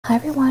Hi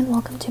everyone,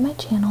 welcome to my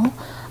channel.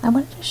 I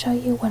wanted to show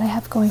you what I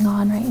have going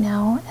on right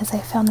now as I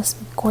found this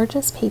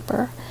gorgeous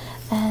paper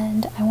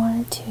and I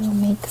wanted to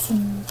make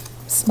some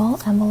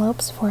small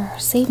envelopes for our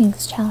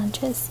savings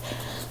challenges.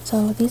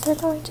 So these are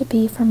going to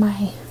be for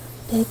my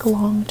big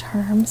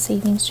long-term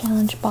savings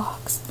challenge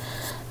box,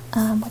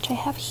 which I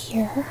have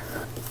here.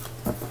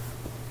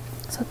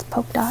 So it's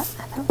polka dot.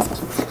 I thought it was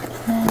cute.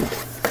 And then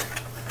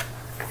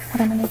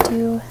what I'm going to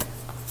do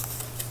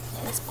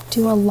is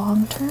do a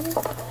long term,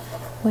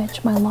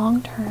 which my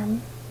long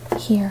term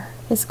here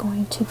is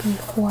going to be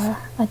for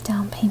a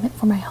down payment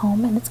for my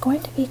home, and it's going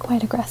to be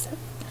quite aggressive.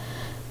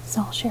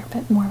 So I'll share a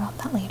bit more about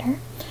that later.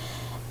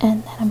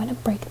 And then I'm going to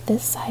break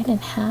this side in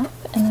half,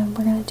 and then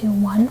we're going to do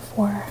one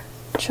for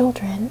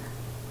children,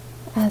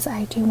 as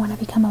I do want to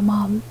become a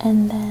mom.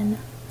 And then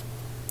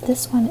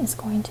this one is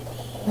going to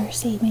be your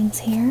savings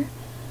here,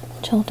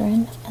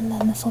 children, and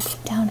then this will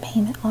be down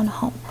payment on a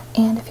home.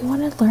 And if you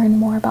want to learn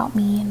more about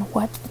me and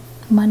what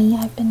money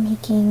I've been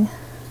making,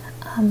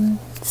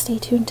 stay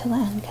tuned till the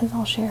end because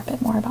I'll share a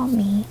bit more about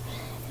me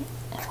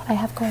and what I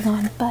have going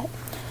on. But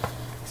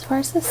as far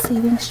as the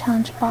savings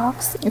challenge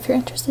box, if you're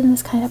interested in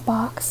this kind of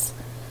box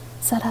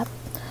setup,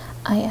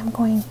 I am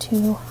going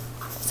to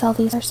sell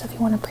these. So if you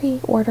want to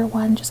pre-order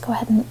one, just go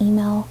ahead and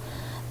email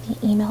the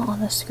email on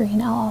the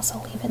screen. I'll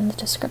also leave it in the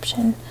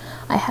description.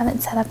 I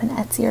haven't set up an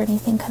Etsy or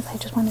anything because I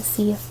just want to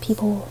see if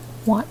people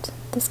want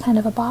this kind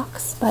of a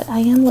box, but I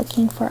am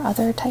looking for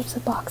other types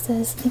of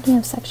boxes, thinking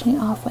of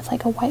sectioning off with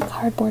like a white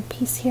cardboard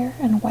piece here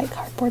and a white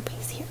cardboard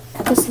piece here.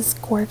 This is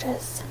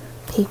gorgeous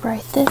paper.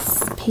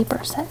 This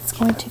paper set is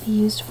going to be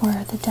used for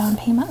the down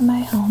payment of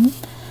my home.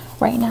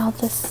 Right now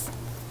this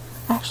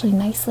actually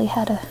nicely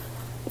had a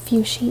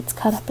few sheets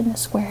cut up into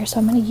squares, so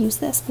I'm going to use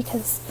this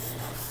because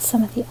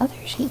some of the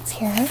other sheets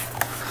here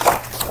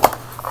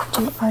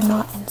are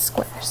not in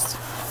squares,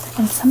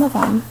 and some of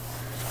them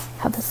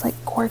have this like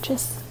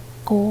gorgeous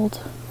gold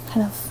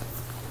kind of,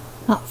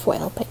 not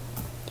foil, but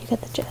you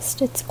get the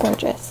gist. It's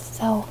gorgeous.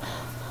 So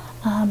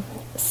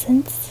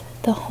since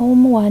the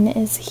home one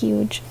is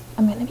huge,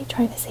 I'm going to be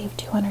trying to save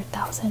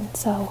 $200,000,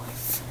 so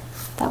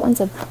that one's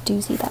a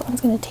doozy. That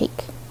one's going to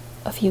take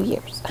a few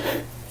years.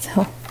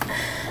 So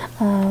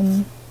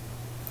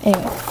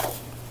anyway,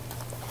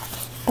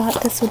 thought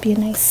this would be a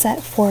nice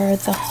set for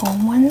the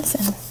home ones,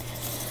 and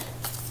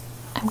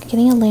I'm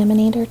getting a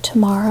laminator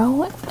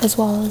tomorrow as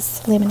well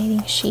as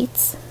laminating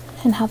sheets.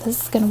 And how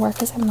this is going to work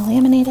is I'm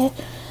going to laminate it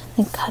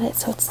and cut it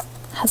so it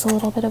has a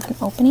little bit of an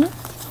opening,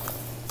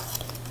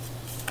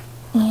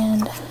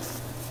 and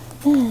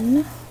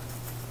then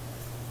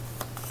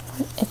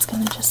it's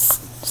going to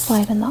just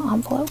slide in the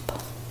envelope.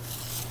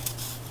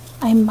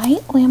 I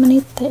might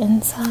laminate the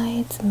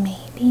insides,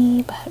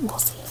 maybe, but we'll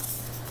see.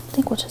 I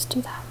think we'll just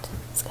do that.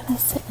 It's going to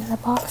sit in the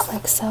box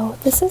like so.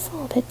 This is a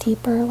little bit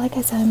deeper. Like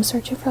I said, I'm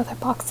searching for other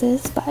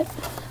boxes, but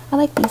I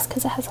like these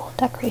because it has a little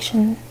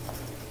decoration.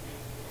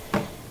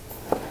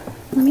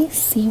 Let me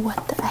see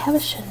what I have a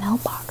Chanel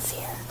box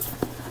here.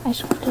 I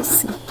just wanted to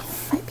see.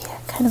 It might be a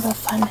kind of a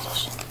fun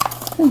addition.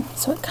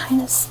 So it kind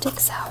of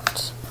sticks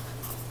out.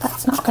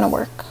 That's not going to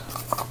work.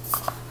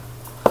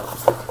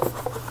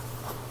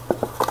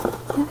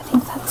 Yeah, I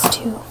think that's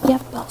too.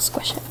 Yep, I'll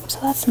squish it. So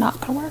that's not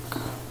going to work.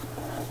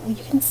 Well,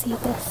 you can see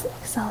this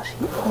Excel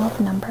sheet full of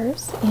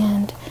numbers,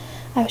 and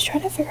I was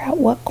trying to figure out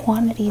what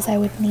quantities I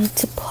would need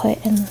to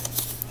put in.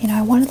 You know,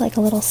 I wanted like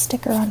a little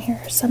sticker on here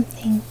or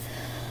something,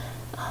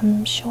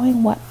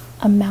 showing what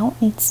amount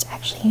needs to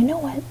actually, you know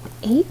what,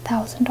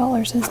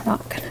 $8,000 is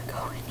not gonna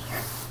go in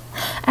here.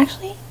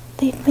 Actually,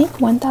 they make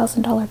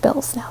 $1,000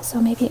 bills now,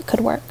 so maybe it could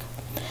work.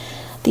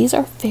 These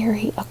are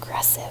very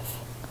aggressive.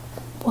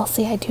 We'll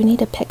see. I do need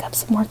to pick up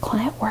some more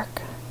client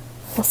work.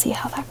 We'll see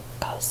how that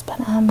goes. But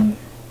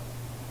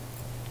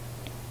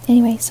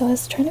anyway, so I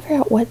was trying to figure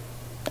out what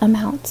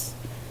amounts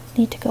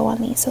need to go on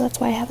these, so that's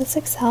why I have this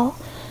Excel.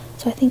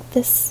 So I think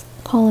this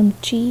column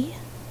G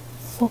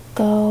will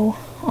go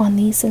on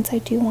these, since I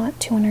do want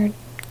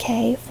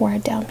 $200K for a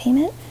down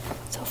payment.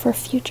 So for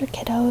future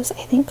kiddos,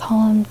 I think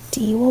column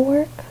D will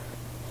work.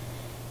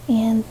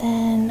 And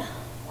then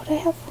what do I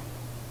have?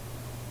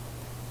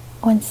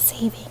 Oh, and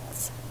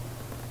savings.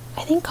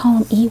 I think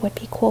column E would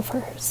be cool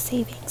for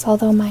savings,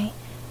 although my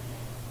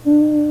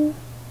and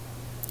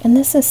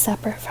this is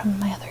separate from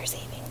my other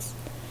savings.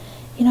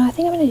 You know, I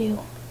think I'm gonna do,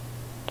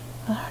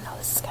 I don't know,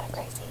 this is kind of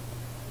crazy.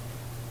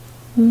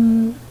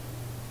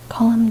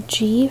 Column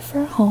G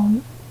for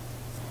home,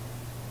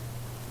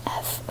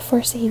 F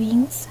for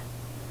savings,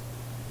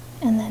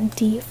 and then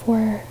D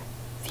for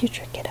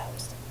future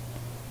kiddos.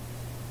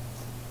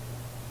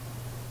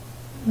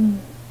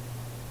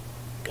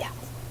 Yeah.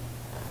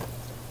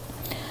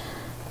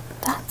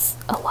 That's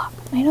a lot.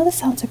 I know this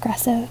sounds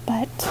aggressive,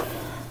 but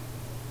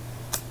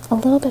a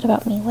little bit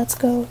about me. Let's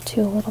go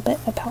to a little bit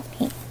about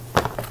me.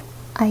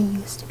 I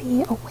used to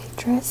be a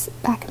waitress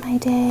back in my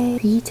day.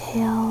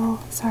 Retail,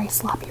 sorry,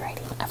 sloppy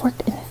writing. I've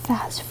worked in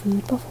fast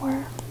food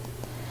before.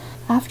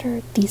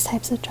 After these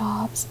types of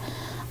jobs,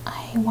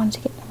 I wanted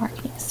to get into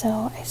marketing,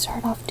 so I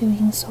started off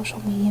doing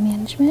social media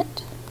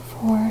management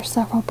for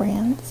several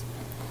brands.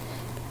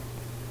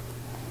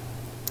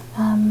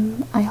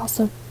 I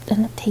also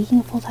ended up taking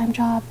a full-time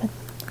job, but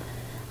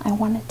I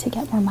wanted to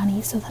get more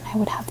money so that I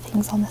would have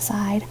things on the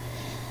side.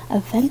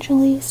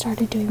 Eventually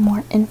started doing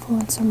more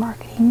influencer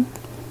marketing.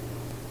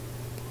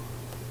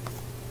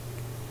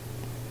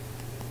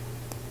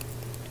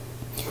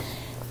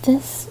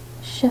 This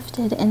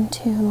shifted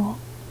into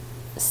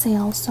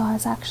sales, so I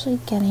was actually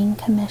getting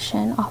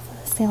commission off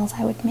of the sales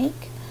I would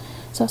make.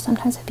 So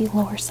sometimes it'd be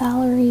lower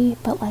salary,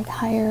 but like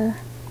higher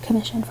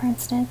commission, for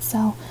instance.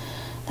 So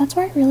that's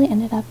where I really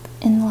ended up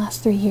in the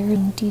last 3 years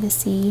in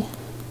D2C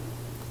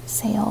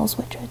sales,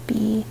 which would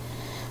be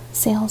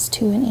sales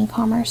to an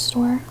e-commerce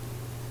store.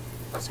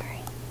 Sorry.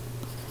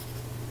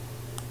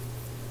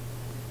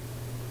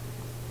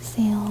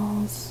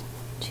 Sales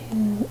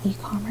to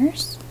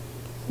e-commerce.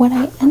 What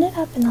I ended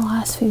up in the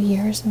last few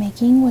years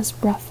making was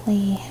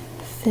roughly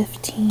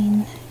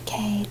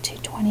 $15K to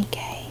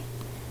 $20K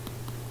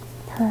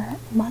per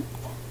month.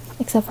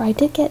 Except for I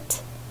did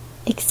get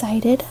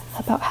excited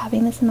about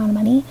having this amount of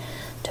money,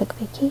 took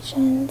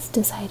vacations,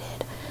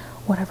 decided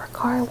whatever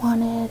car I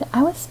wanted.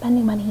 I was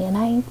spending money, and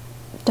I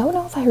don't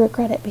know if I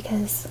regret it,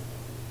 because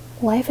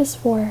life is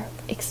for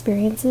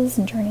experiences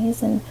and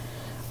journeys, and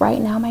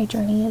right now my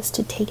journey is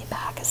to take it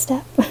back a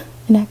step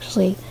and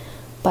actually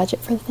budget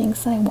for the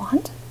things that I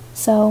want.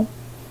 So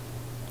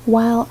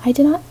while I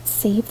did not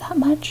save that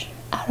much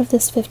out of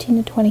this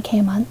 15 to 20K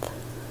a month,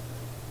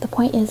 the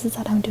point is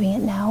that I'm doing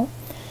it now,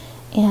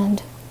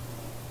 and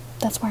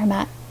that's where I'm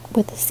at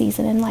with this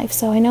season in life.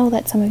 So I know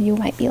that some of you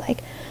might be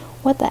like,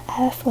 what the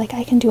F? Like,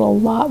 I can do a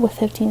lot with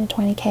 15 to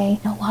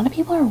 20K. And a lot of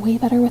people are way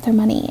better with their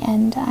money,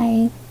 and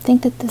I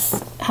think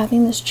that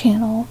having this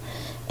channel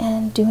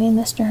and doing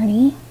this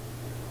journey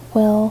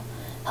will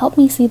help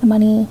me see the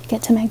money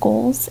get to my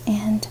goals.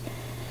 And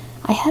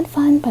I had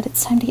fun, but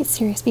it's time to get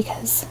serious,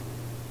 because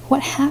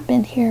what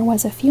happened here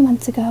was a few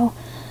months ago,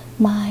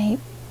 my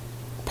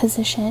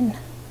position,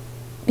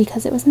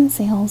 because it was in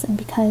sales and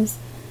because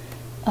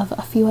of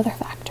a few other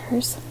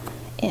factors,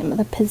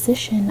 the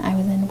position I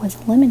was in was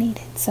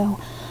eliminated. So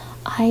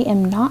I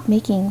am not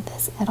making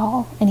this at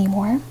all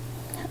anymore.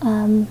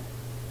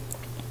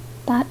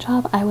 That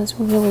job, I was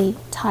really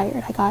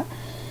tired. I got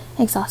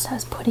exhausted. I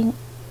was putting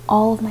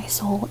all of my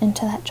soul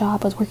into that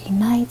job. I was working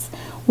nights,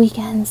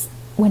 weekends,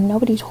 when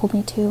nobody told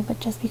me to, but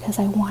just because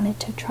I wanted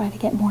to try to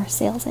get more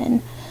sales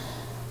in.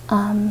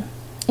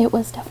 It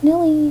was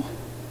definitely,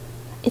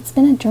 it's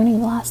been a journey the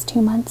last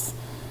 2 months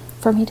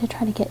for me to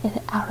try to get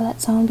it out of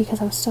that zone,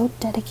 because I was so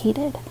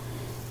dedicated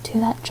to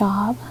that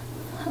job.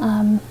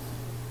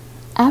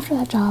 After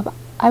that job,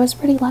 I was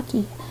pretty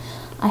lucky.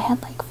 I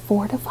had like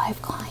 4 to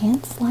 5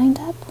 clients lined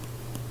up.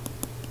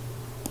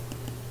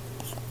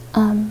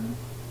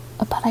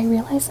 But I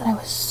realized that I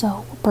was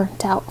so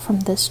burnt out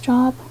from this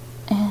job,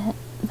 and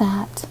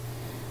that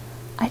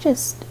I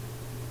just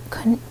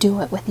couldn't do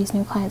it with these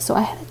new clients. So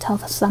I had to tell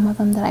some of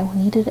them that I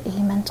needed a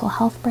mental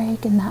health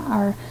break, and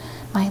that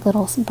my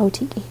little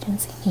boutique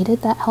agency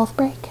needed that health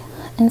break,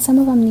 and some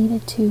of them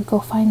needed to go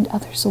find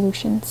other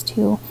solutions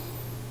to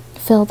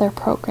fill their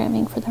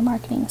programming for their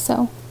marketing.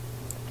 So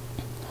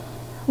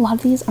a lot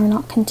of these are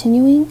not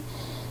continuing,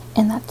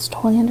 and that's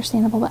totally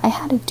understandable, but I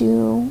had to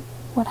do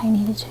what I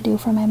needed to do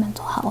for my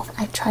mental health.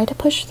 I tried to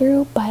push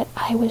through, but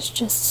I was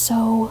just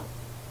so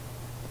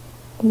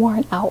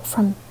worn out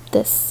from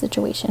this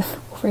situation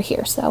over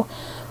here. So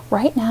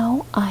right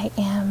now I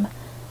am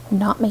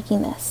not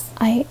making this.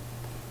 I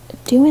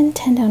do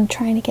intend on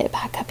trying to get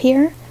back up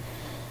here.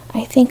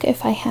 I think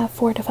if I have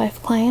 4 to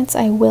 5 clients,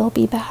 I will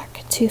be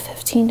back to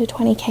 15 to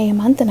 20K a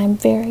month, and I'm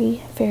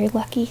very, very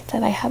lucky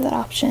that I have that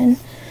option.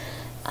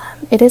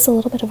 It is a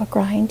little bit of a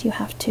grind. You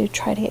have to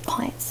try to get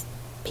clients.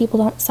 People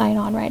don't sign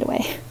on right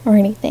away or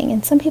anything,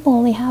 and some people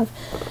only have,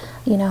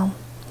 you know,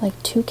 like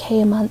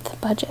 2K a month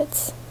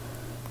budgets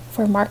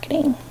for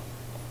marketing.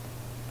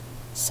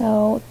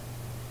 So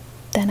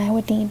then I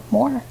would need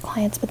more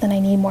clients, but then I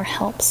need more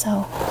help.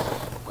 So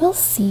we'll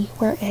see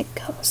where it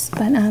goes.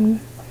 But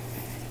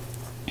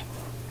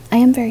I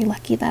am very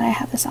lucky that I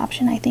have this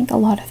option. I think a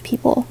lot of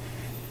people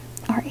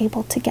are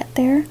able to get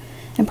there,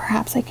 and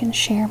perhaps I can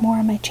share more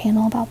on my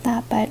channel about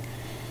that. But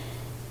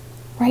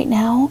right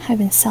now I've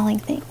been selling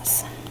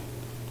things,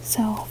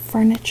 so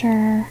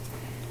furniture,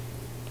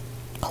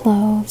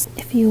 clothes.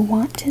 If you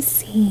want to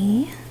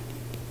see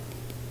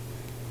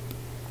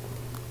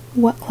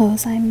what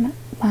clothes I'm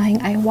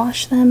buying, I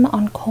wash them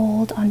on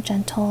cold, on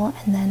gentle,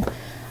 and then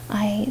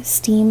I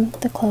steam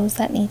the clothes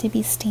that need to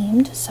be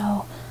steamed.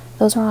 So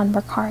those are on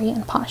Mercari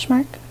and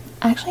Poshmark.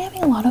 I'm actually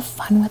having a lot of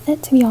fun with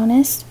it, to be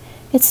honest.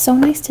 It's so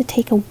nice to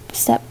take a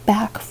step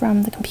back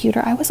from the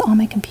computer. I was on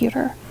my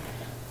computer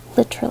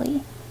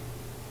literally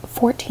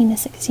 14 to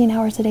 16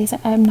 hours a day. So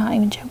I'm not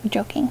even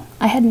joking.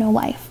 I had no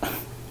life.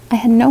 I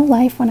had no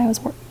life when I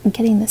was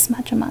getting this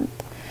much a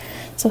month.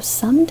 So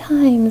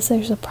sometimes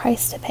there's a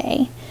price to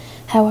pay.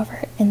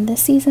 However, in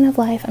this season of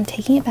life, I'm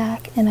taking it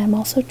back, and I'm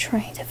also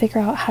trying to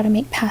figure out how to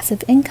make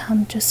passive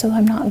income, just so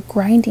I'm not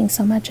grinding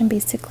so much and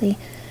basically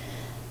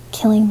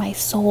killing my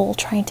soul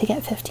trying to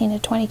get 15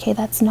 to 20K.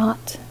 That's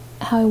not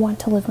how I want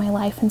to live my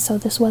life. And so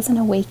this was an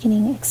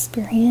awakening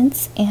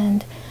experience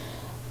and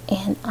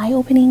an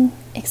eye-opening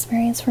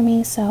experience for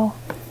me. So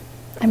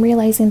I'm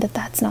realizing that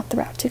that's not the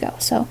route to go.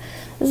 So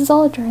this is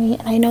all a journey,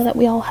 and I know that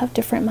we all have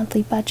different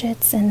monthly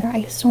budgets, and I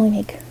used to only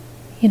make,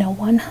 you know,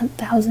 $1,000,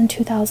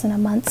 $2,000 a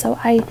month. So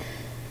I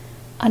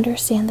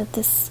understand that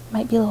this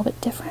might be a little bit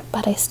different,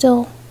 but I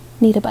still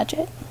need a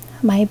budget.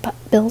 My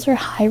bills are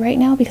high right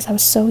now because I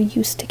was so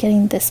used to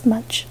getting this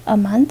much a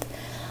month.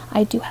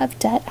 I do have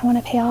debt I want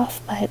to pay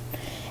off, but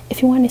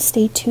if you want to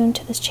stay tuned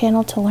to this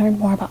channel to learn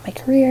more about my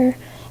career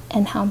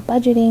and how I'm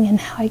budgeting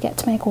and how I get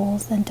to my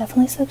goals, then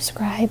definitely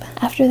subscribe.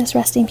 After this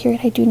resting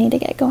period, I do need to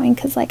get going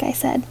because, like I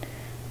said,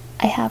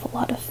 I have a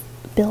lot of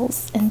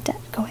bills and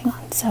debt going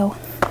on. So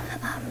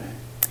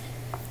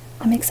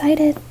I'm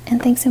excited,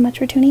 and thanks so much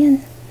for tuning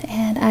in,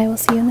 and I will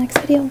see you in the next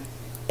video.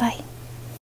 Bye.